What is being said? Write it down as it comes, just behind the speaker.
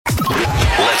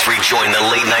Join the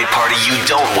late night party you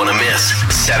don't want to miss.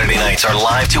 Saturday nights are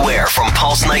live to air from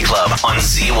Pulse Nightclub on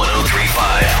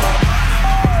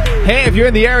Z103.5. Hey, if you're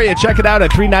in the area, check it out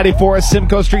at 394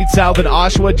 Simcoe Street South in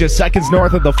Oshawa, just seconds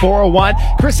north of the 401.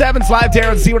 Chris Evans live there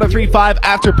on Z103.5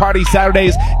 After Party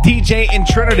Saturdays, DJ in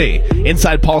Trinity,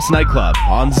 inside Pulse Nightclub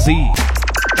on Z.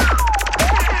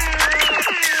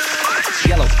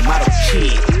 Yellow model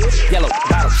kid, yellow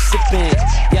bottle sipping,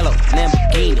 yellow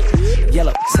Lamborghini,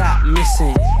 yellow top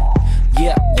missing.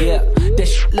 Yeah, that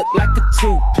shit look like a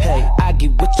toupee. I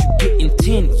get what you get in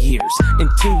 10 years, in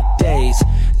 2 days.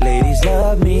 Ladies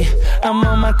love me, I'm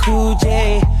on my cool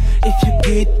J. If you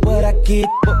get what I get,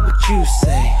 what would you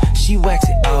say? She wax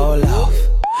it all off,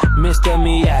 Mr.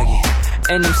 Miyagi.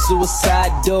 And them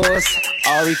suicide doors,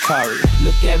 Ari Kari.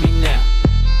 Look at me now,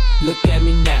 look at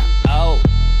me now, oh.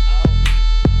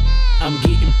 I'm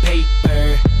getting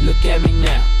paper, look at me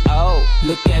now, oh.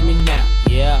 Look at me now,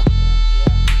 yeah.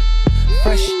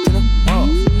 Fresh to the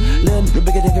balls. Little nigga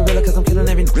bigger than gorilla, cause I'm killing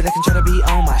every nigga that can try to be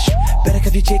on my shit. Better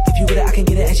cuff your chick if you with it, I can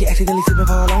get it. And she accidentally slipping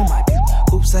fall on my dude.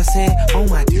 Oops, I said on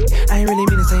my dude. I ain't really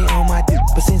mean to say on my dude,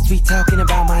 but since we talking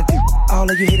about my dude, all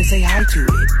of you here to say hi to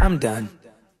it. I'm done.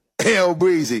 Hell,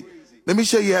 Breezy, let me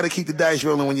show you how to keep the dice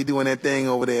rolling when you're doing that thing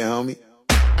over there, homie.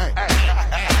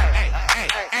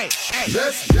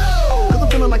 Let's go! Cause I'm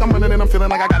feeling like I'm running and I'm feeling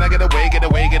like I gotta get away.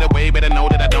 Better know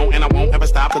that I don't and I won't ever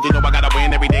stop, cause you know I gotta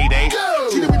win every day. Go!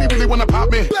 She really wanna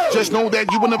pop me. Go! Just know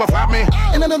that you will never flop me.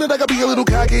 And I know that I gotta be a little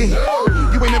cocky.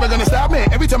 You ain't never gonna stop me.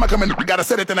 Every time I come in, I gotta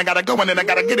set it, then I gotta go, and then I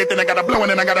gotta get it, then I gotta blow,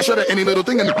 and then I gotta shut it. Any little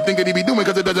thing and think that he be doing,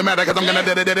 cause it doesn't matter, cause I'm gonna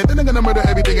dead it. Then I'm gonna murder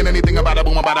everything and anything about a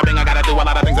boom, about a bing. I gotta do a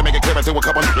lot of things to make it clear to a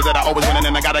couple niggas that I always win, and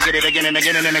then I gotta get it again and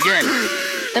again and again.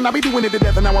 And I be doing it to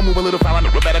death, and now I move a little foul. I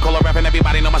better call a rap, and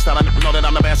everybody know my style. I know that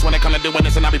I'm the best when it come to doing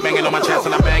this, and I be banging on my chest,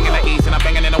 and I bang in the east, and I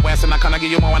banging in the west, and I kinda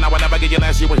give you more, and I will never give you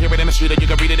less. You will hear it in the street, or you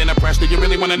can read it in the press. Do you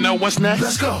really wanna know what's next?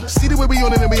 Let's go. See the way we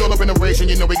on it, and we all up in the race, and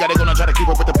you know we gotta go and try to keep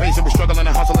up with the pace, and we struggling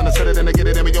and hustling to set it and to get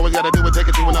it, and we always gotta do it, take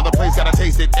it to another place, gotta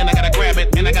taste it, and I gotta grab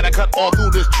it, and I gotta cut all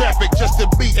through this traffic just to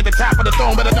be at the top of the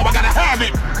throne, but I know I gotta have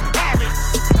it.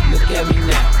 Look at me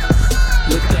now,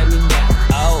 look at me now,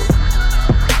 oh.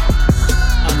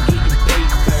 I'm getting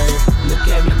paper, look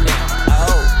at me now,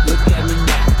 oh. Look at me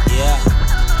now, yeah.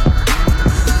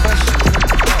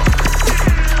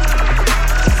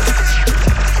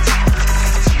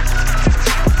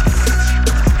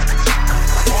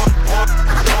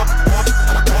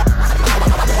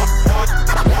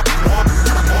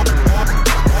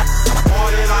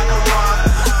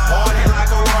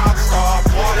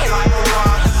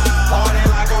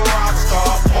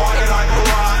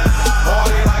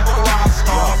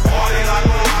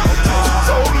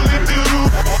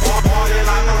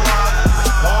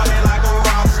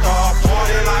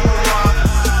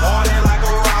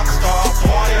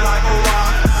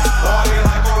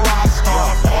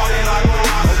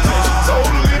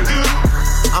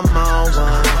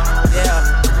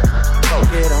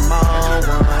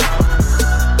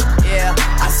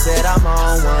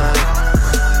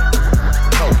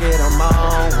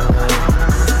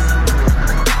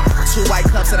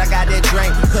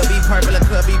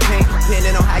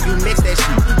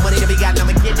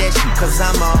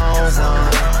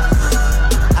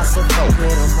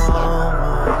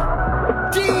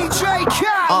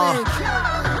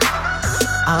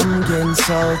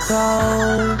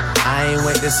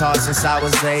 Hard since I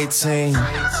was 18.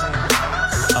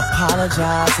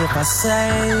 Apologize if I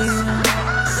say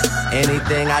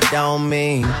anything I don't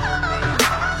mean.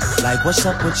 Like, what's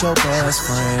up with your best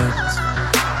friend?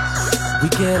 We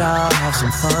could all have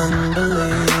some fun,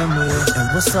 believe me.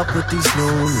 And what's up with these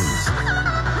loonies?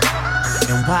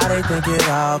 And why they think it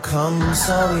all comes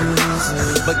so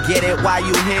easy? But get it while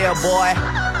you here, boy,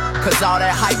 cause all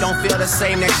that hype don't feel the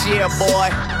same next year,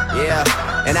 boy. Yeah.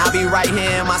 And I'll be right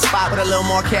here in my spot with a little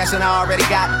more cash than I already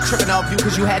got. Tripping off you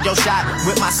cause you had your shot.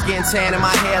 With my skin tan and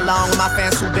my hair long. With my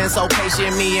fans who been so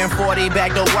patient. Me and 40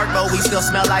 back to work, but we still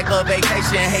smell like a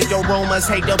vacation. Hate your rumors,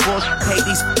 hate the bullshit, hate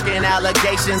these fucking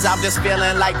allegations. I'm just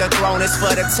feeling like the throne is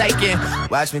for the taking.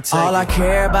 Watch me take all I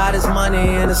care about is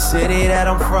money in the city that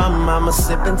I'm from. I'ma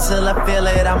sip until I feel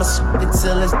it, I'ma sip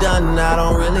until it's done. I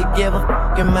don't really give a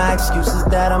fuck, and my excuse is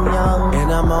that I'm young.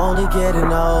 And I'm only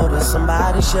getting older,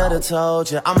 somebody should've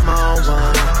told you I'm on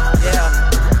one, yeah.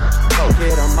 Go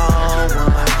get, I'm on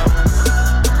one,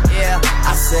 yeah.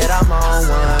 I said I'm on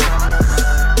one.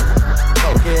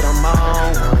 Go get, I'm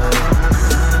on one.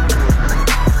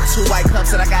 2 white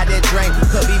cups and I got that drink.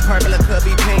 Could be purple or could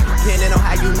be pink, depending on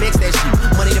how you mix that shit.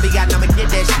 Money to be got, I'ma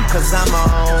get that shit, cause I'm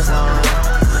on one.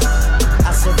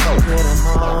 I said go get,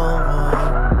 I'm on one.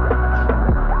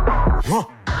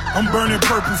 I'm burning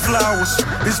purple flowers,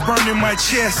 it's burning my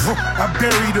chest. I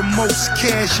bury the most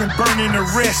cash and burning the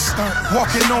rest.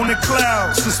 Walking on the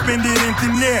clouds, suspended in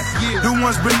thin air. The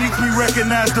ones beneath me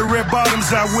recognize the red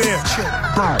bottoms I wear.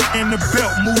 And the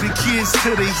belt move the kids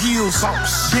to the heels.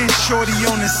 Then shorty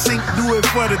on the sink, do it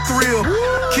for the thrill.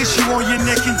 Kiss you on your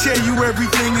neck and tell you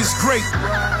everything is great.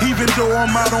 Even though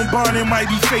I'm out on bond and might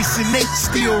be facing Nate,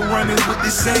 still running with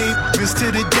the same bitch to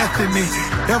the death of me.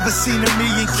 Ever seen $1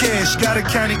 million cash? Gotta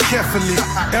count it carefully.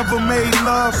 Ever made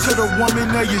love to the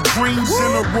woman of your dreams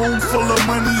in a room full of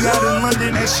money out in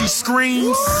London as she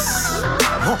screams?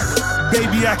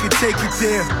 Baby, I could take it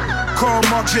there. Call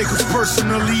Marc Jacobs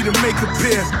personally to make a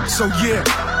pair. So yeah,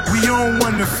 we on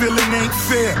one, the feeling ain't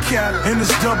fair. And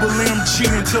it's double MG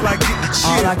until I get the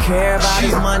cheer. All I care about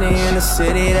is money in the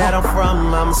city that I'm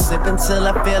from. I'ma sip until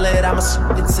I feel it, I'ma sip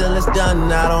until it's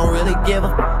done. I don't really give a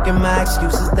fuck, and my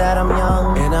excuse is that I'm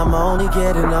young. And I'm only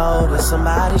getting older,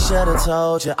 somebody should've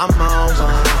told you I'm on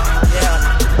one. Yeah,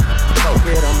 go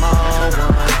get I'm on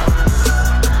one.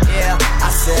 Yeah, I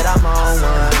said I'm on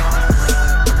one.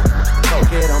 Go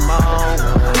get I'm on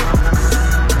one.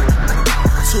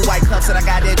 2 white cups that I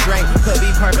got that drink. Could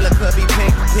be purple or could be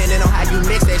pink, depending on how you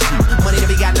mix that shit. Money to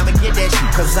be got, never get that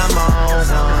shit, cause I'm on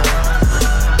one.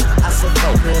 I said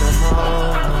go get I'm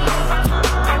on one.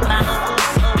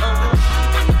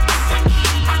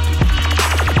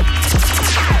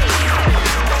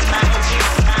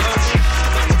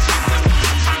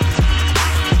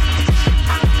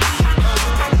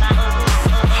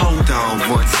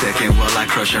 One second while I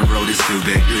crush and roll this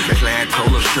stupid. Plaid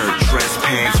polo shirt, dress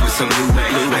pants with some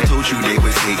Louis. I told you they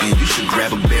was hating. You should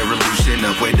grab a barrel, loosen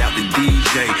up without the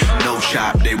DJ. No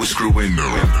shop, they was screwing me.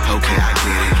 Okay, I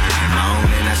get it. Came on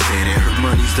and I said it. Her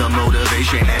money's the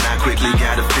motivation, and I quickly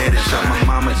got a fetish on my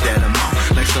mama that I'm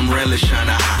on, like some relish on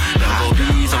a high. Double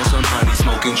B's on some honey,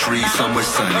 smoking trees somewhere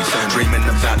sunny. So dreaming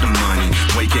about the money,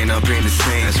 waking up in the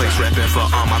same place, rapping for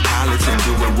all my pilots and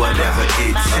doing whatever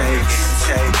it takes.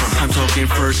 I'm talking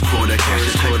first quarter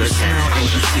cash, quarter sound, and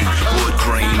you see wood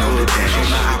grain on the dash.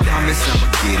 I promise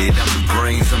I'ma get it, I'm the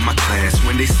brains of my class.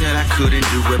 When they said I couldn't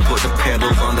do it, put the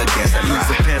pedal on the gas. I use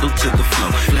the pedal to the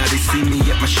flow. Now they see me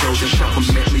at my shows and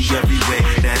compliment me everywhere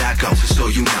that I go.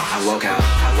 So you know I walk out,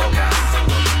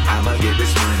 I'ma get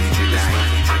this money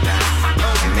tonight.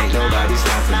 And ain't nobody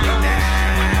stopping me now.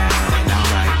 And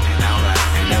alright,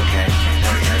 and okay.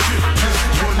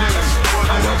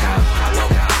 I walk out,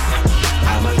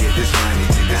 I'ma get this money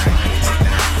tonight.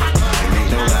 And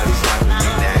ain't nobody stopping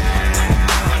me now.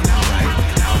 And alright,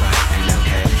 and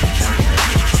okay.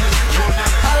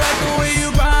 I like the way you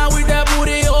grind with that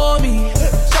booty on me.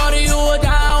 Shorty, you were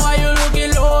down while you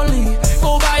looking lonely.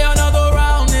 Go buy another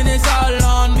round and it's all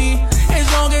on me. As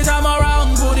long as I'm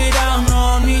around, put it down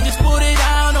on me. Just put it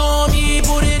down on me,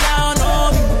 put it down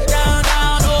on me. Down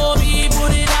on me,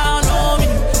 put it down on me.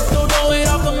 Don't throw it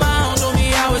off the mound, show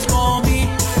me how it's gonna be.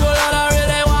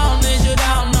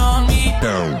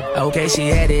 Okay, she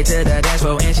headed to the dance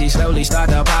floor and she slowly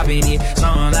started popping it.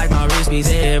 Something like my wrist piece,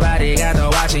 everybody got to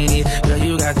watching it. Girl,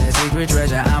 you got that secret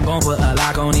treasure, I'm gon' put a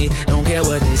lock on it. Don't care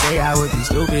what they say, I would be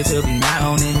stupid to be not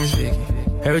owning this Vicky.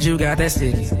 Heard you got that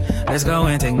sticky. Let's go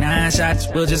and take 9 shots,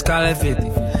 we'll just call it 50.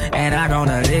 And I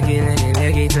gonna lick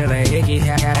it till they hickey.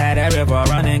 Had that river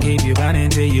running, keep you running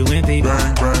till you empty.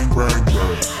 Bang, bang, bang,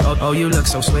 bang. Oh, you look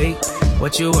so sweet.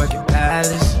 What you working,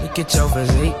 palace? Look at your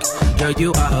physique. Girl,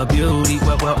 you are a beauty,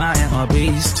 well, I am a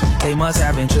beast. They must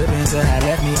have been tripping till I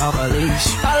left me off a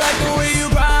leash. I like the way you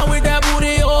grind with that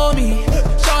booty on me.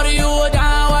 Shorty, you were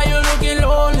down while you looking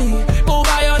lonely. Go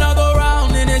buy another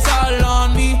round and it's all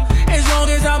on me. As long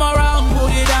as I'm around, put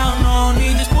it down on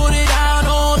me. Just put it down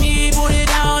on me, put it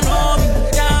down on me.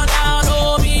 Down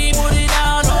on me, put it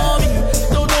down on me.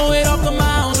 Don't throw it off the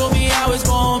mound, show me how it's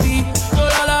gonna be. Girl,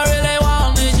 all I really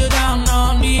want is you down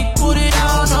on me. Put it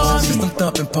down on me. System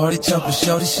thumping, party jumping,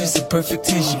 shorty, she's a perfect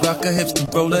 10. She rock her hips,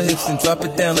 and roll her hips, and drop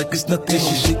it down like it's nothing.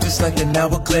 She shake just like an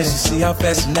hourglass. You see how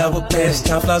fast an hour pass.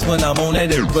 Time flies when I'm on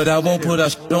that air, but I won't put our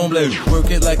shit on blast.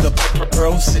 Work it like a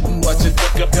pro, sit and watch it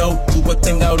go. Do a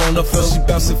thing out on the floor. She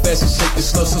bouncing fast and shaking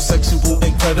slow, so sexual,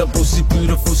 incredible. She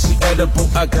beautiful, she edible.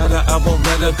 I got her, I won't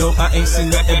let her go. I ain't seen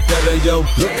nothing better, yo.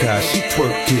 Look how she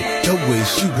twerk it, the way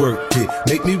she work it,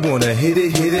 make me wanna hit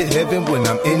it heaven when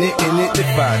I'm in it.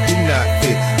 If I do not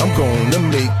fit, I'm gonna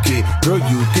make it. Girl,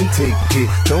 you can take it,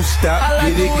 don't stop, I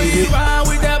like get it, the way get you it. ride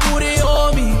with that booty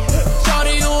on me.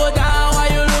 Shorty, you were down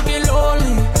while you looking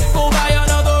lonely. Go buy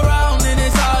another round and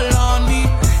it's all on me.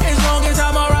 As long as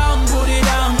I'm around, put it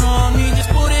down on me. Just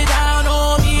put it down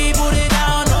on me, put it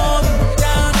down on me.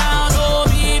 Down on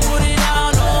me, put it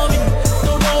down on me.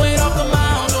 Don't throw it off the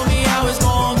mound, show me how it's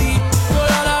gonna be. Girl,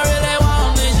 all I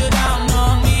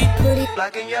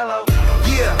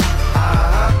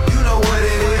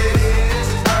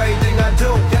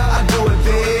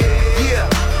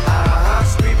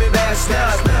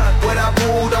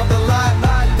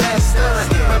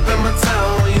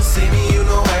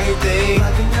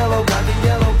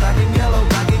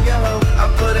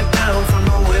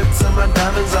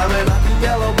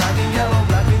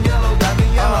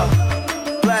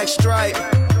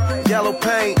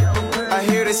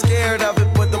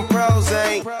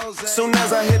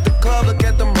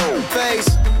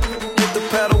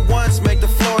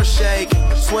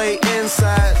sway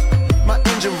inside. My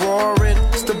engine roaring,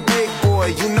 it's the big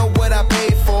boy, you know what I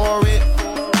paid for it.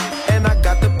 And I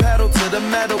got the pedal to the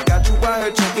metal, got you out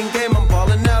here checking game, I'm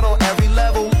balling out on every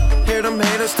level. Hear them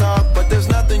haters talk, but there's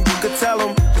nothing you could tell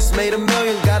them. Just made $1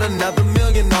 million, got another $1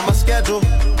 million on my schedule.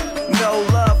 No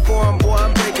love for them, boy,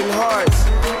 I'm breaking hearts.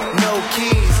 No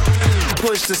keys,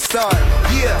 push to start.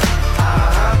 Yeah,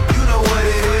 you know what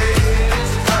it is.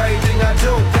 Everything I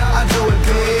do it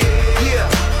big. Yeah,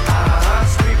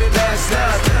 screaming that's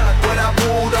not. When I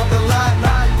pulled off the lot,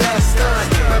 that's done.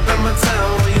 Reppin' my town,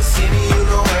 when you see me, you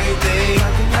know everything.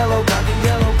 Black and yellow, black and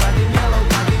yellow, black and yellow,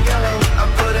 black and yellow. I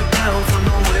put it down from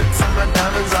the whip to my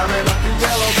diamonds. I'm in black and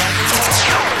yellow, black and yellow.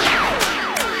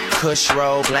 Kush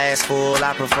roll, glass full,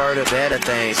 I prefer the better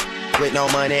things. With no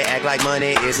money, act like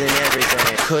money isn't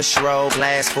everything. Kush roll,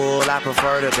 glass full, I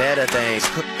prefer the better things.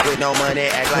 With no money,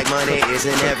 act like money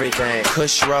isn't everything.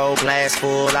 Kush roll, glass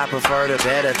full, I prefer the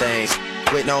better things.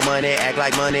 With no money, act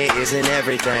like money isn't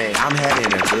everything. I'm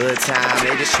having a good time,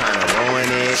 they just tryna ruin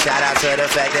it. Shout out to the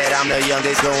fact that I'm the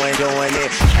youngest doing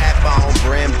it. Cap on,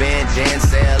 brim bend,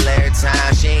 Denzel every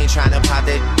time. She ain't tryna pop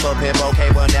that for pimp,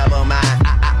 okay, well never mind.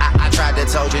 I tried to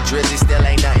told you Drizzy still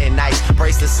ain't nothing nice.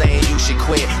 Bracelet saying you should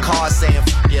quit, cars saying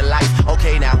f your life.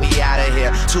 Okay, now we outta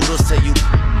here, toodles to you.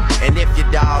 And if you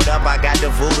dolled up, I got the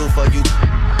voodoo for you.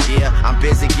 Yeah, I'm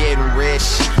busy getting rich,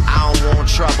 I don't want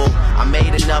trouble. I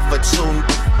made enough for two,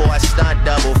 boy, stunt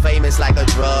double. Famous like a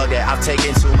drug that I've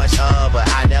taken too much of, but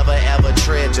I never ever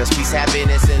trip, just peace,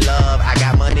 happiness, and love. I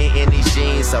got money in these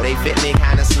jeans, so they fit me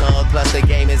kinda snug. Plus the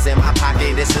game is in my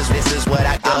pocket, this is what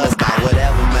I do. I'm about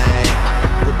whatever, man,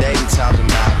 what they be talking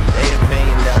about. Their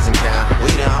opinion doesn't count,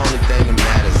 we the only thing that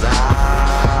matters.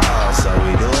 So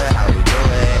we do it how we do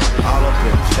it. All up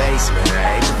in the face, man,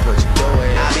 I hate to put you through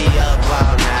it. I be up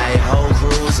all night, whole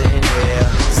crew's in here,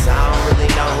 'cause I don't really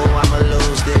know who I'ma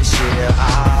lose this year. Oh,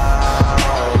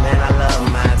 man, I love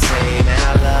my team, man,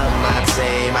 I love my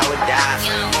team, I would die.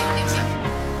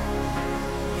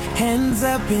 Hands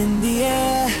up in the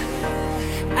air,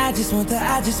 I just want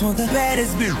the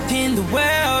baddest bitch in the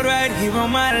world right here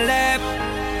on my lap.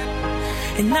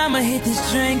 And I'ma hit this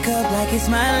drink up like it's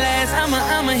my last.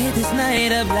 I'ma hit this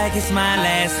night up like it's my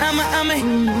last. I'ma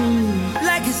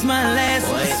like it's my last.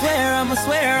 I swear I'ma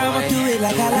do it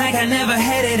like I never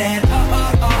had it at.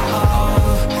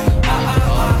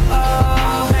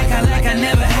 Like I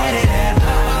never had it at.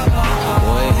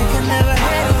 Like I never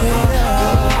had it at.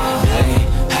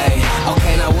 Hey,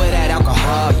 okay, now with that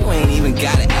alcohol, you ain't even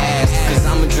gotta ask. 'Cause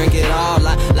I'ma drink it all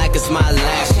like it's my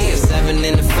last. She a 7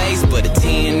 in the face, but a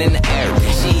 10 in the air.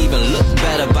 She even look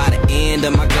better by the end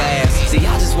of my glass. See,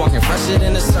 I just walking fresher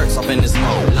than the shirts off in this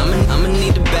mode. I'ma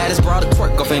need the baddest bra to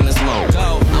twerk off in this mode.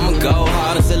 I'ma go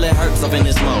hard until it hurts off in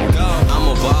this mode. I'm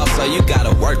a boss, so you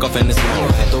gotta work off in this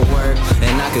mode. Have to work,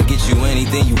 and I could get you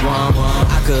anything you want.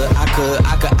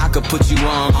 I could put you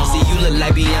on. See, you look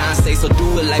like Beyonce, so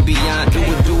do it like Beyonce.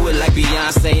 Do it like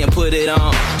Beyonce and put it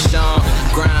on. Sean,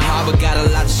 grind hard, but got a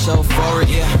lot to show for it.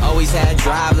 Always had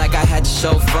drive like I had to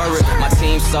show for it. My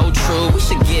team's so true, we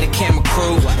should get a camera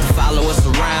crew to follow us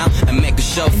around and make a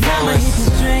show for us. I'ma hit this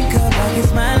drink up like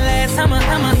it's my last. I'ma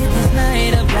hit this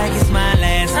night up like it's my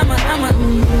last. I'ma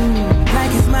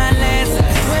like it's my last.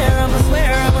 I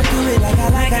swear I'ma do it like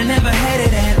I never had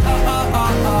it at.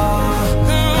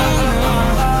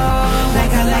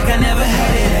 Like I never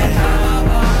had it at.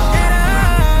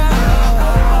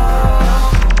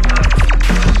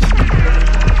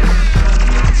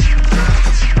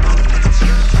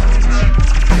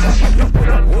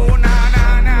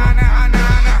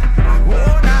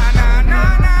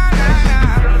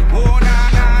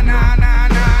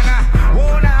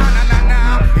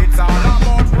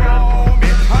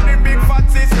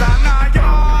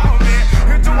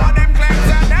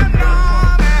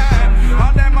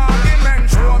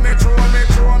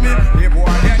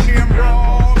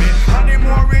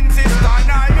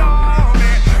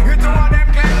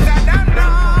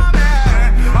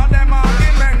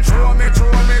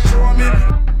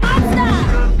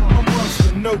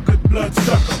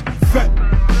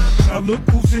 Look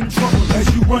who's in trouble as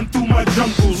you run through my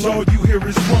jungles. All you hear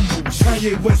is rumbles.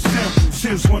 Kanye West samples.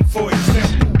 Here's one for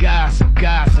example. Gossip,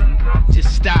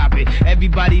 just stop it.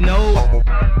 Everybody knows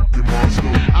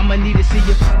I'ma need to see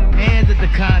your hands at the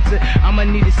concert. I'ma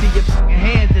need to see your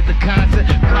hands at the concert.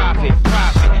 Profit,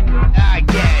 I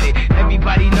get it.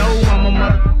 Everybody know I'm a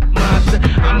monster.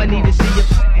 I'ma need to see your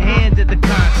hands at the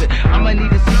concert. I'ma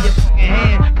need to see your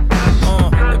hands.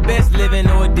 The best living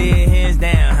or dead, hands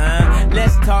down, huh?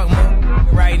 Let's talk more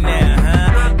right now,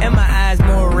 huh? And my eyes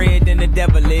more red than the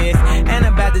devil is, and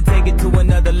I'm about to take it to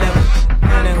another level.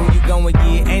 None of who you gon'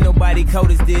 get, ain't nobody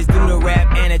cold as this. Do the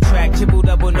rap and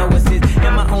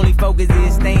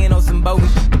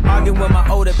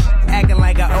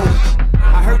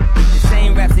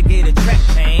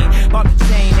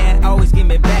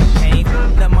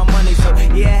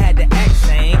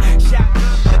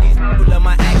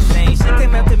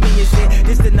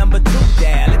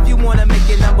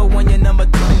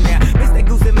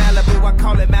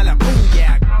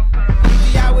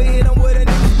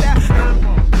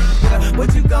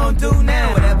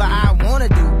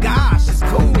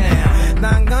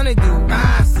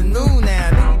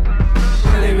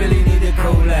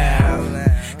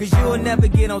cause you'll never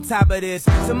get on top of this.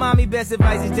 So mommy, best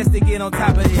advice is just to get on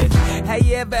top of this. Have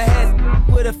you ever had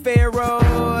with a pharaoh?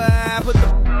 Put the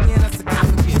in a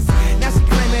sarcophagus. Now she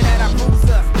claiming that I bruised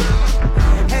her.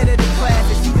 Head of the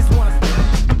class and she just wanna.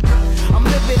 I'm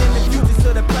living in the future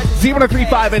so the present.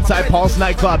 Z103.5 inside Paul's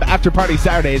Nightclub after party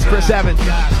Saturdays. Chris Evans,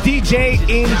 DJ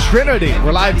in Trinity.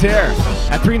 We're live there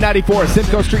at 394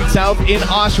 Simcoe Street South in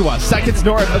Oshawa, seconds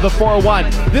north of the 401.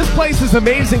 This place is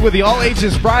amazing with the All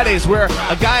Ages Fridays where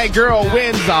a guy and girl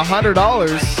wins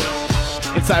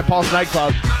 $100 inside Paul's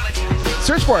Nightclub.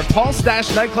 Search for it,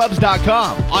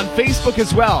 pulse-nightclubs.com. On Facebook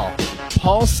as well,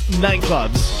 Pulse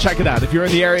Nightclubs. Check it out. If you're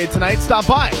in the area tonight, stop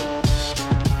by.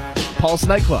 Pulse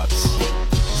Nightclubs.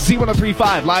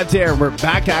 Z103.5 live there. We're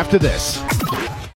back after this.